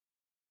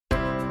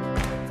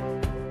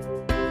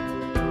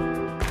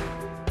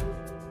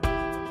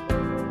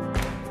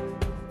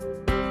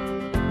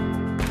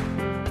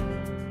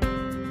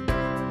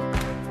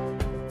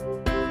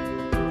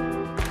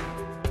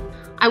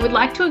I would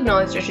like to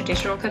acknowledge the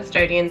traditional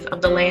custodians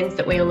of the lands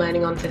that we are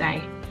learning on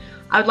today.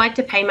 I would like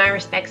to pay my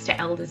respects to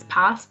elders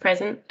past,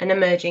 present, and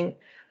emerging.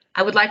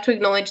 I would like to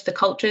acknowledge the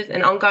cultures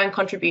and ongoing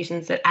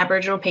contributions that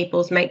Aboriginal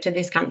peoples make to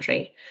this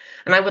country,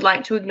 and I would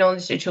like to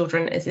acknowledge the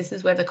children as this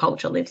is where the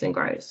culture lives and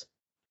grows.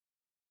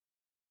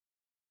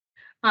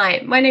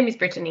 Hi, my name is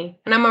Brittany,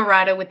 and I'm a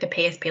writer with the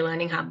PSP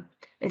Learning Hub,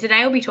 and today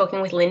I'll be talking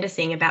with Linda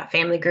Singh about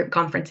family group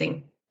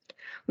conferencing.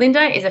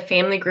 Linda is a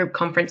family group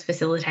conference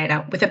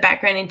facilitator with a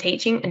background in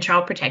teaching and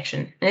child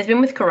protection and has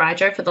been with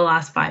Coraggio for the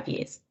last 5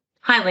 years.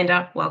 Hi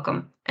Linda,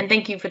 welcome, and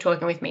thank you for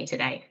talking with me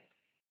today.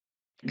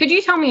 Could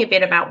you tell me a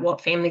bit about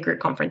what family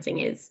group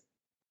conferencing is?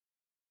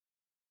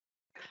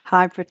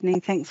 Hi Brittany,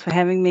 thanks for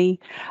having me.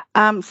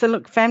 So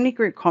family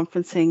group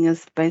conferencing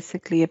is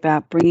basically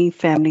about bringing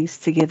families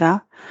together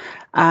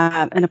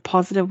in a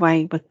positive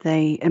way with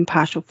an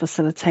impartial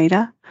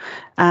facilitator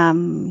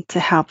to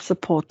help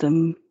support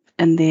them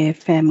in their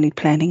family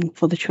planning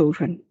for the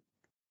children.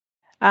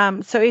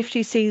 So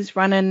FGC's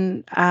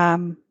running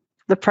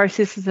the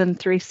process is in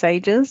 3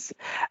 stages.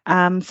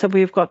 So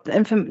we've got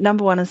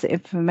number 1 is the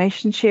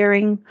information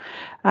sharing.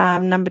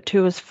 Number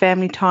 2 is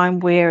family time,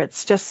 where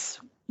it's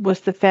just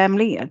with the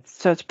family.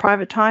 So it's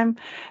private time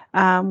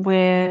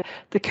where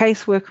the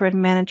caseworker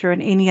and manager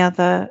and any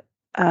other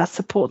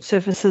support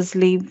services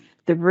leave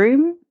the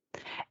room.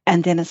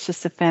 And then it's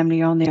just the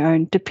family on their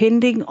own,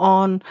 depending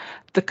on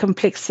the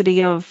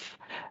complexity of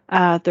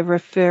the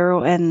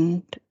referral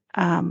and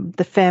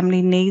the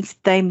family needs.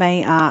 They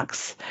may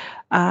ask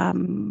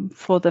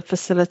for the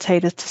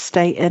facilitator to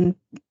stay in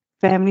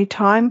family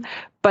time,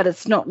 but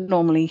it's not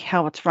normally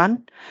how it's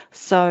run.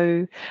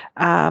 So,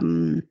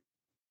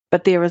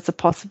 but there is a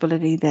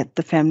possibility that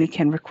the family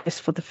can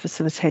request for the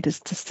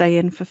facilitators to stay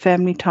in for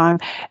family time,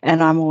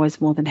 and I'm always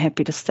more than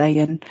happy to stay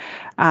in.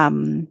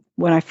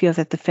 When I feel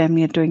that the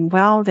family are doing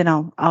well, then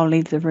I'll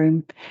leave the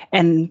room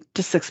and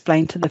just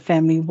explain to the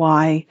family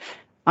why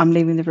I'm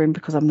leaving the room,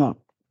 because I'm not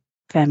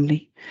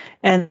family.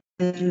 And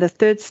the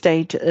 3rd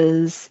stage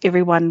is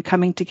everyone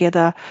coming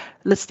together,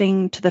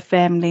 listening to the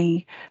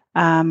family,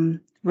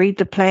 read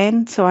the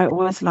plan. So I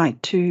always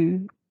like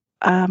to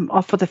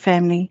offer the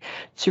family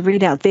to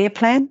read out their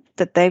plan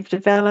that they've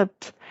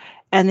developed,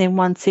 and then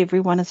once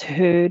everyone has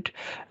heard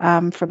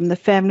from the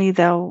family,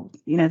 they'll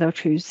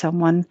choose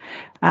someone.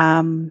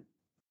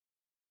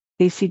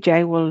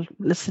 BCJ will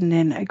listen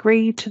and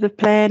agree to the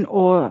plan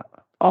or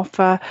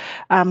offer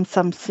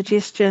some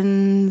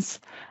suggestions,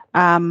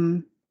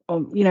 or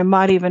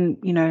might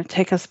even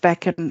take us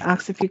back and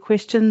ask a few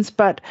questions.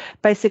 But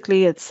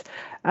basically it's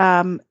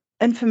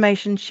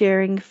information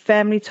sharing,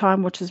 family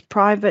time, which is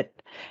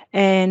private,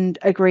 and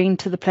agreeing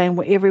to the plan,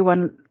 where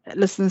everyone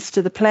listens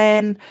to the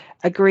plan,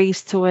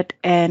 agrees to it,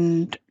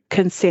 and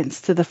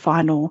consents to the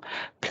final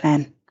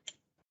plan.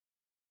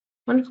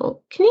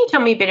 Wonderful. Can you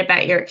tell me a bit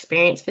about your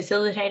experience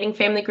facilitating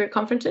family group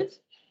conferences?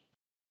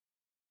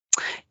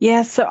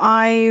 Yeah, so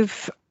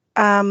I've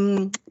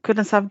done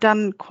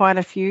quite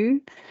a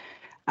few.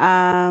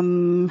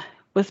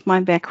 With my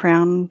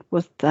background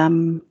with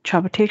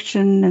child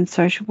protection and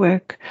social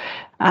work,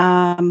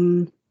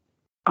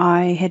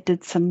 I had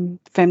did some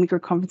family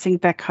group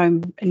conferencing back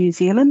home in New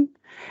Zealand,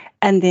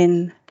 and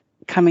then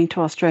coming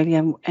to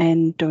Australia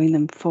and doing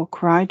them for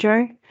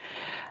Coraggio.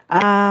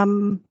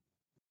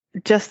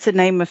 Just to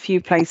name a few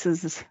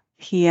places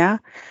here,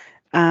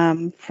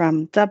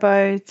 from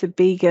Dubbo to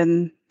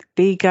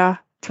Bega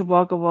to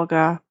Wagga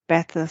Wagga,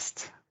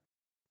 Bathurst,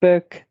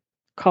 Bourke,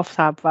 Coffs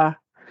Harbour,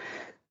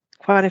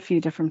 quite a few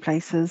different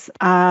places.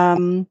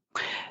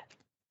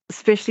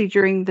 Especially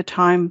during the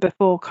time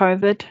before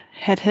COVID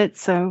had hit.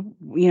 So,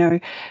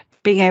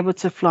 being able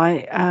to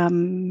fly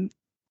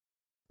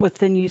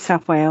within New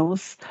South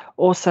Wales,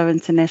 also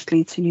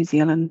internationally to New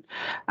Zealand.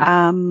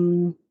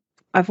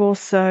 I've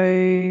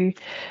also,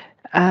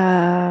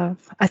 I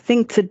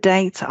think to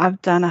date, I've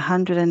done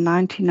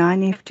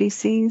 199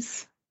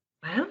 FGCs.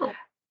 Wow.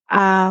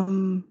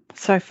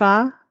 So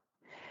far.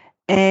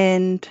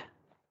 And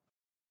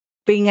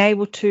being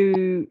able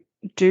to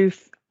do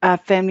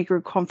family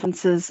group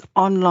conferences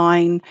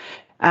online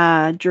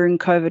during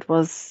COVID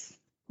was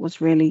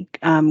really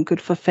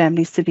good for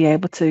families to be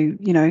able to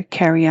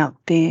carry out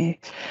their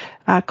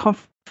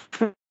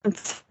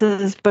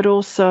conferences, but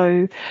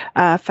also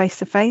face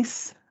to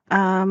face.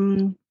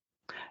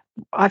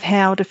 I've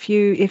held a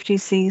few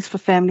FGCs for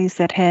families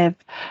that have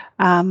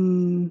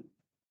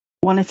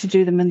wanted to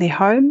do them in their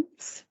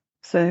homes,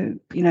 so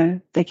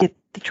they get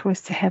the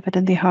choice to have it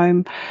in their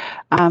home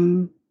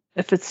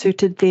if it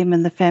suited them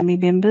and the family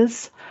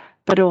members,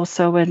 but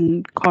also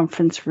in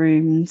conference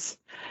rooms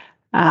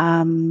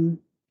and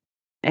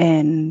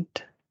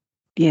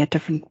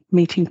different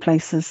meeting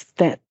places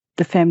that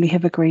the family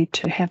have agreed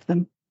to have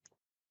them.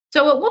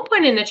 So at what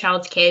point in a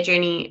child's care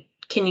journey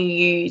can you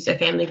use a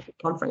family group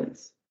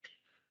conference?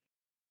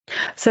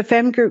 So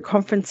family group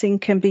conferencing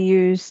can be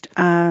used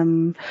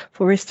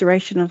for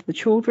restoration of the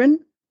children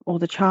or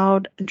the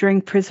child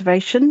during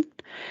preservation,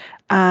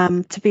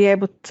 to be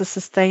able to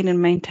sustain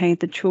and maintain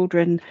the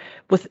children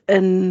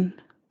within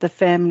the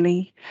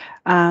family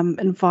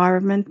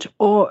environment,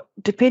 or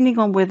depending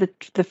on whether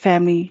the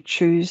family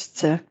choose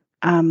to,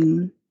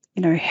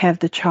 have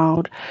the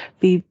child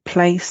be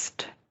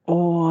placed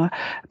or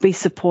be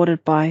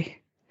supported by.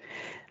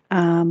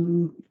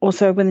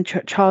 Also, when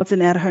the child's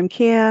in out-of-home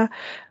care,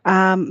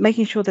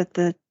 making sure that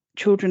the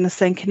children are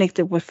staying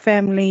connected with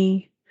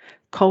family,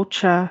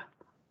 culture,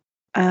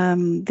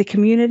 the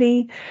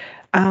community,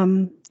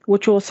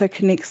 which also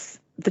connects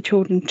the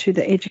children to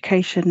the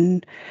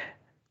education,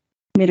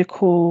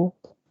 medical,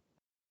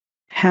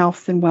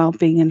 health and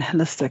well-being and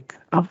holistic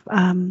of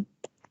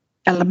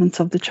elements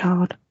of the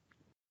child.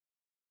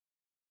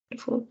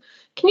 Wonderful.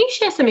 Can you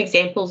share some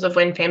examples of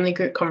when family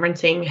group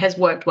conferencing has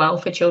worked well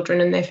for children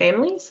and their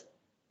families?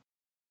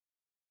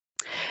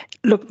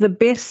 Look, the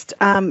best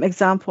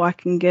example I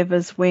can give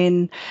is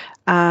when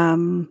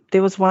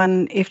there was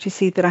one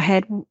FTC that I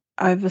had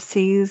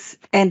overseas,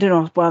 and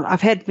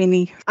I've had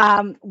many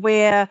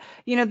where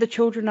the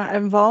children are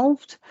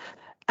involved,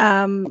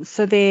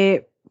 so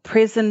they're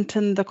present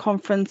in the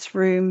conference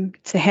room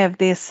to have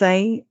their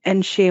say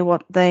and share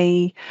what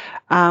they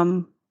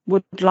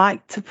would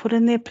like to put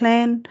in their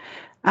plan,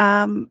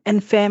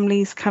 and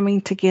families coming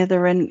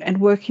together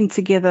and working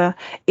together,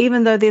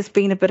 even though there's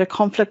been a bit of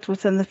conflict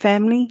within the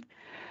family.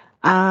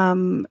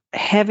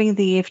 Having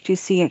the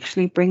FGC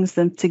actually brings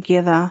them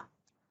together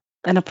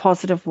in a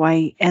positive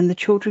way, and the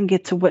children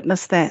get to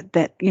witness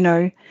that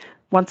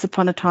once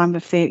upon a time,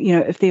 if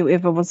there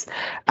ever was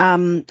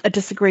a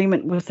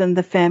disagreement within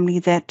the family,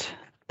 that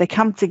they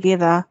come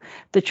together,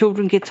 the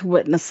children get to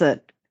witness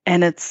it,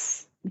 and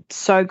it's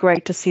so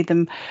great to see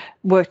them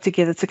work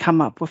together to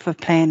come up with a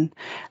plan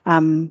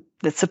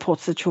that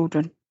supports the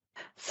children.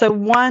 So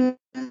one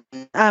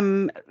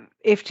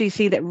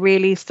FGC that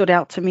really stood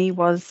out to me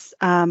was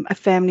a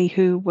family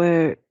who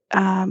were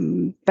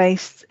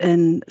based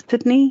in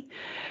Sydney,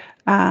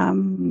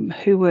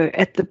 who were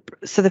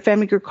so the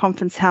family group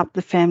conference helped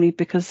the family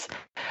because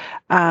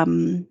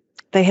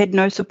they had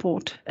no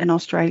support in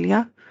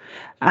Australia.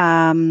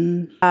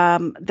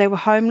 They were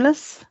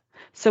homeless.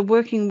 So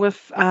working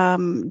with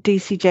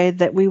DCJ,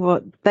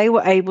 they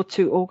were able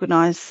to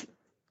organise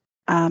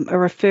a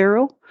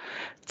referral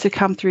to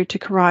come through to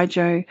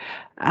Karajo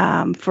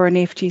for an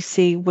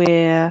FGC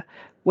where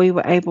we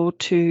were able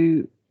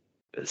to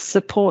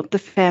support the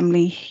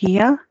family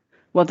here.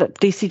 Well, the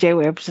DCJ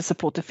were able to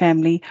support the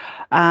family.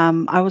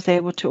 I was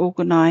able to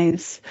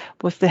organise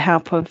with the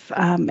help of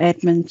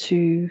admin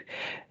to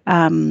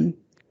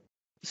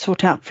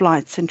sort out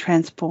flights and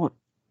transport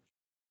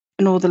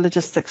and all the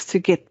logistics to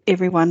get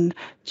everyone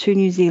to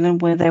New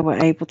Zealand, where they were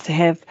able to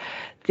have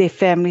their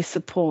family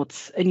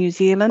supports in New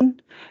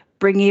Zealand,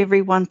 bring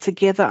everyone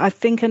together. I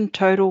think in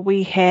total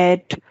we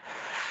had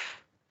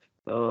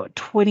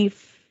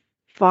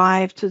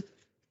 25 to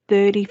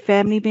 30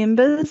 family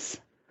members,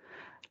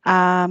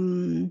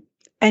 and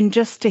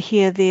just to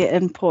hear their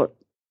input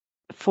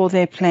for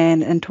their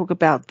plan and talk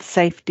about the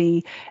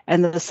safety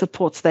and the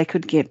supports they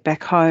could get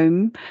back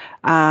home.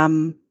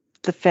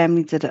 The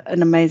family did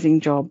an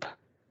amazing job.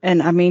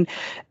 And I mean,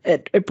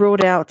 it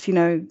brought out,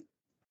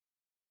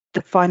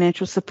 the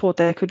financial support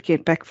they could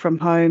get back from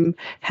home,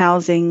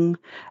 housing,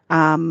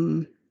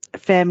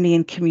 family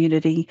and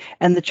community,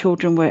 and the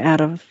children were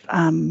out of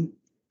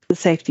the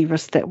safety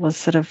risk that was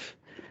sort of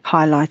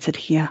highlighted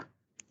here.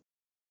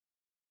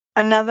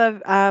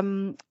 Another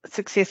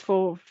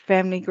successful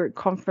family group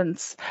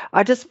conference,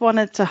 I just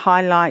wanted to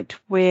highlight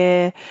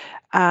where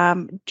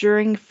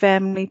during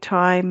family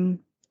time,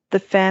 the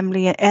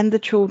family and the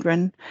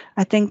children,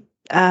 I think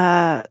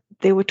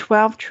there were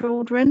 12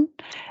 children,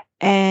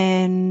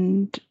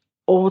 and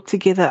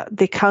altogether,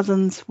 their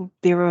cousins,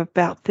 there were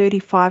about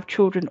 35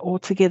 children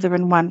altogether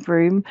in one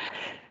room.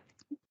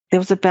 There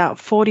was about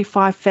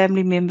 45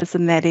 family members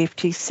in that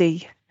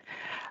FTC.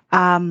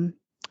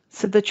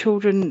 So the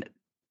children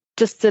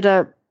just did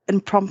a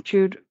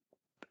impromptu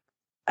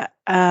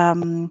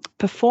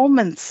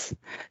performance.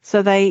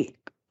 So they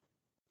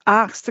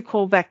asked to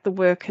call back the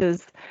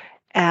workers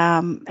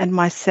and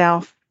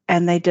myself,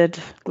 and they did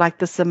like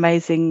this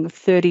amazing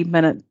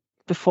 30-minute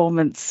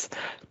performance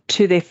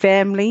to their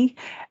family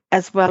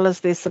as well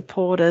as their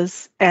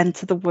supporters and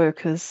to the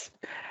workers.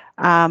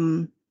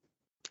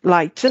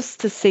 Like just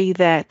to see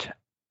that,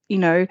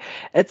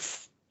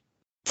 it's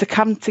to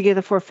come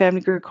together for a family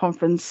group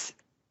conference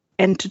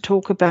and to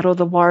talk about all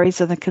the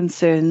worries and the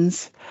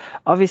concerns.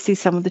 Obviously,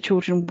 some of the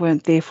children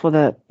weren't there for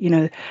the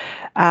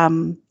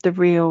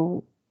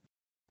real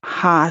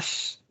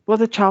harsh,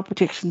 the child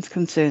protection's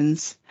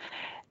concerns.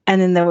 And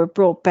then they were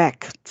brought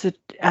back to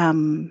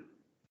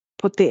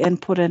put their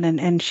input in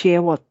and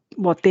share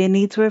what their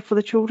needs were for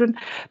the children.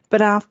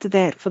 But after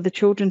that, for the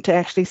children to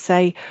actually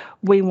say,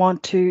 we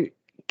want to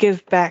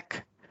give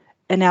back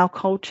in our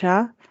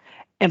culture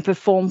and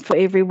perform for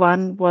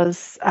everyone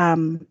was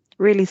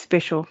really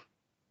special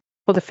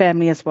for the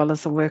family as well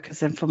as the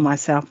workers and for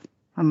myself,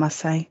 I must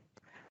say.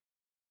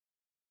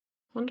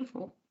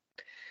 Wonderful.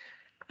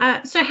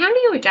 So how do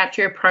you adapt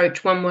your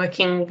approach when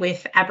working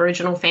with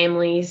Aboriginal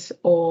families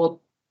or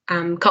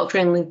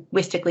culturally and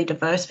linguistically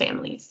diverse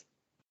families?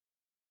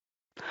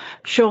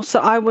 Sure. So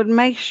I would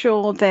make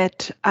sure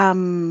that,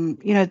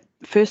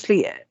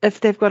 firstly, if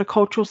they've got a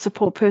cultural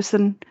support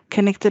person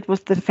connected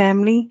with the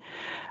family,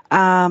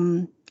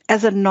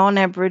 as a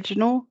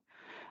non-Aboriginal,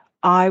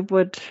 I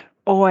would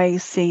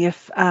always see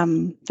if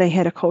they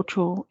had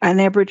an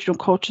Aboriginal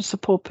culture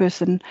support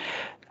person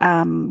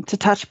to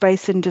touch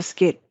base and just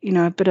get,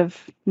 a bit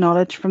of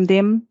knowledge from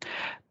them.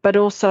 But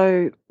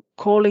also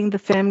calling the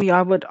family,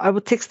 I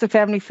would text the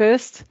family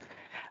first,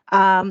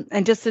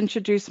 and just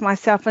introduce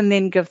myself and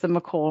then give them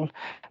a call.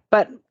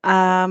 But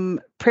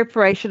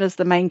preparation is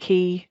the main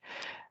key.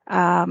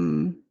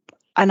 And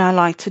I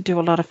like to do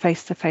a lot of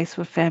face-to-face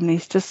with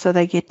families just so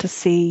they get to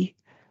see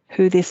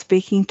who they're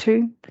speaking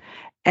to.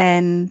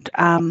 And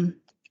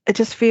it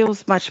just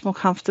feels much more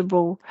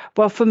comfortable.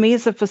 Well, for me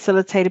as a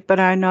facilitator, but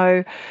I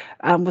know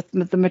with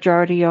the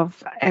majority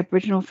of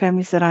Aboriginal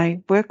families that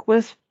I work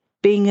with,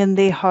 being in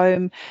their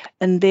home,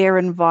 in their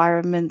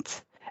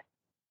environment,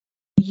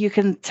 you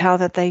can tell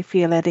that they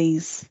feel at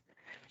ease.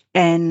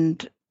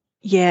 And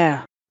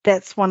yeah,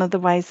 that's one of the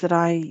ways that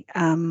I,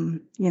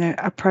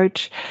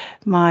 approach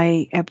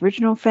my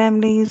Aboriginal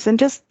families. And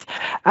just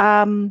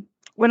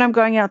when I'm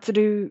going out to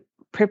do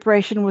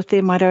preparation with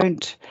them, I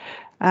don't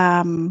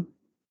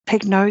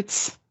take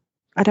notes.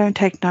 I don't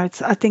take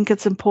notes. I think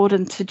it's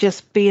important to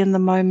just be in the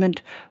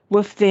moment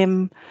with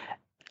them,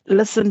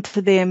 listen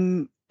to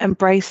them,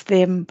 embrace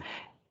them.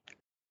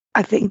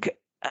 I think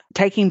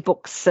taking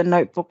books and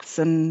notebooks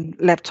and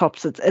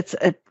laptops,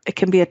 it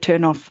can be a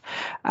turn off.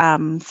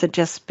 So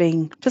just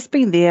being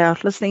there,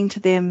 listening to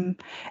them,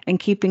 and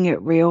keeping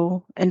it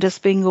real, and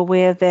just being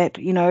aware that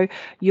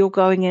you're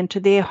going into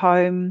their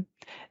home,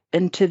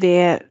 into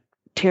their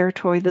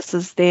territory. This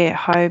is their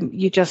home.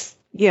 You just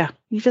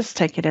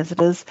take it as it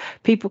is.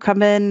 People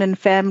come in and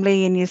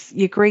family, and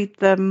you greet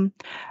them.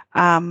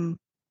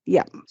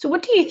 Yeah. So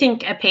what do you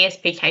think a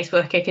PSP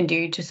caseworker can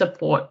do to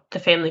support the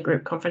family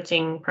group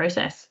conferencing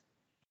process?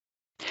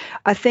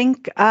 I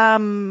think a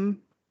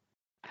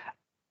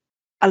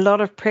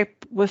lot of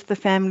prep with the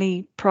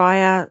family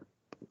prior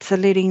to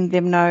letting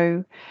them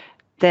know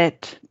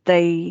that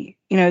there's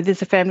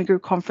a family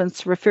group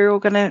conference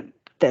referral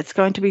that's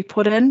going to be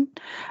put in.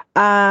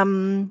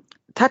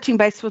 Touching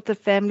base with the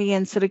family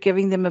and sort of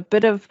giving them a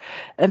bit of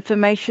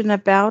information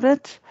about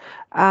it,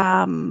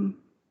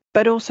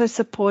 but also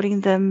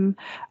supporting them,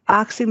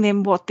 asking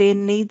them what their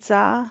needs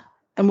are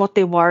and what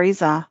their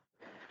worries are.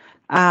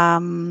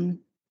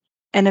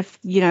 And if,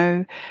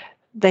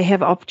 they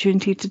have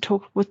opportunity to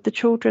talk with the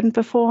children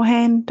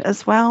beforehand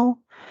as well.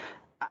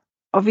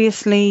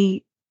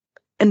 Obviously,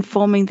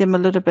 informing them a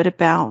little bit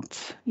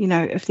about,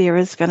 if there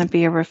is going to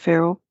be a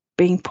referral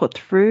being put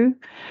through.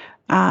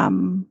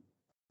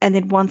 And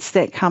then once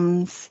that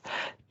comes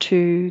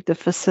to the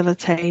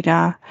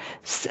facilitator,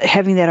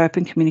 having that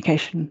open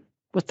communication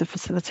with the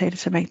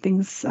facilitator to make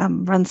things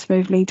run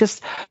smoothly,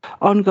 just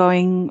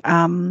ongoing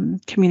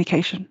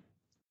communication.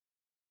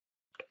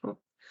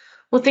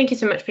 Well, thank you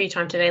so much for your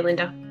time today,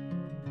 Linda.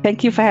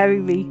 Thank you for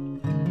having me.